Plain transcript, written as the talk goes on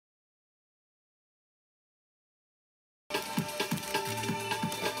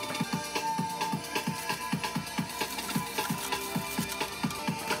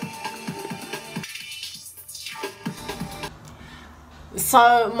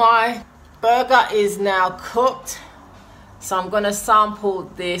So my burger is now cooked. So I'm gonna sample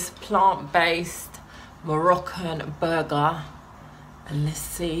this plant-based Moroccan burger and let's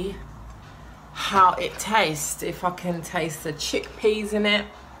see how it tastes. If I can taste the chickpeas in it.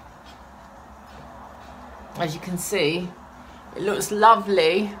 As you can see, it looks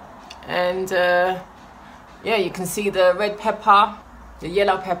lovely, and yeah, you can see the red pepper, the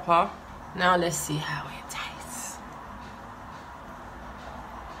yellow pepper. Now let's see how it tastes.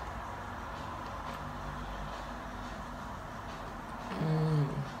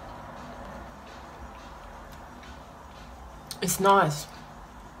 It's nice.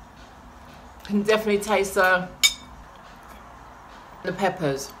 You can definitely taste the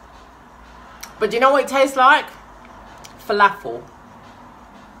peppers. But do you know what it tastes like? Falafel.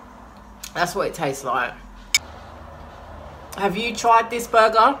 That's what it tastes like. Have you tried this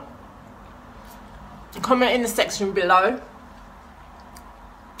burger? Comment in the section below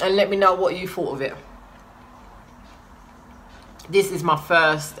and let me know what you thought of it. This is my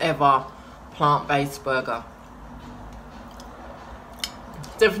first ever plant-based burger.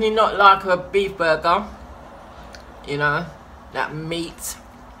 Definitely not like a beef burger, you know, that meat.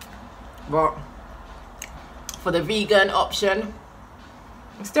 But for the vegan option,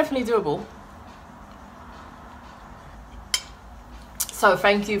 it's definitely doable. So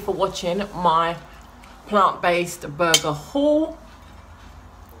thank you for watching my plant-based burger haul,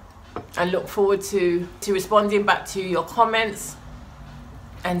 and look forward to responding back to your comments,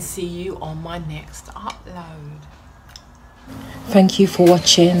 and see you on my next upload. Thank you for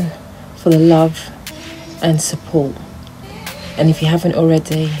watching, for the love and support, and if you haven't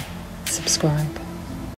already, subscribe.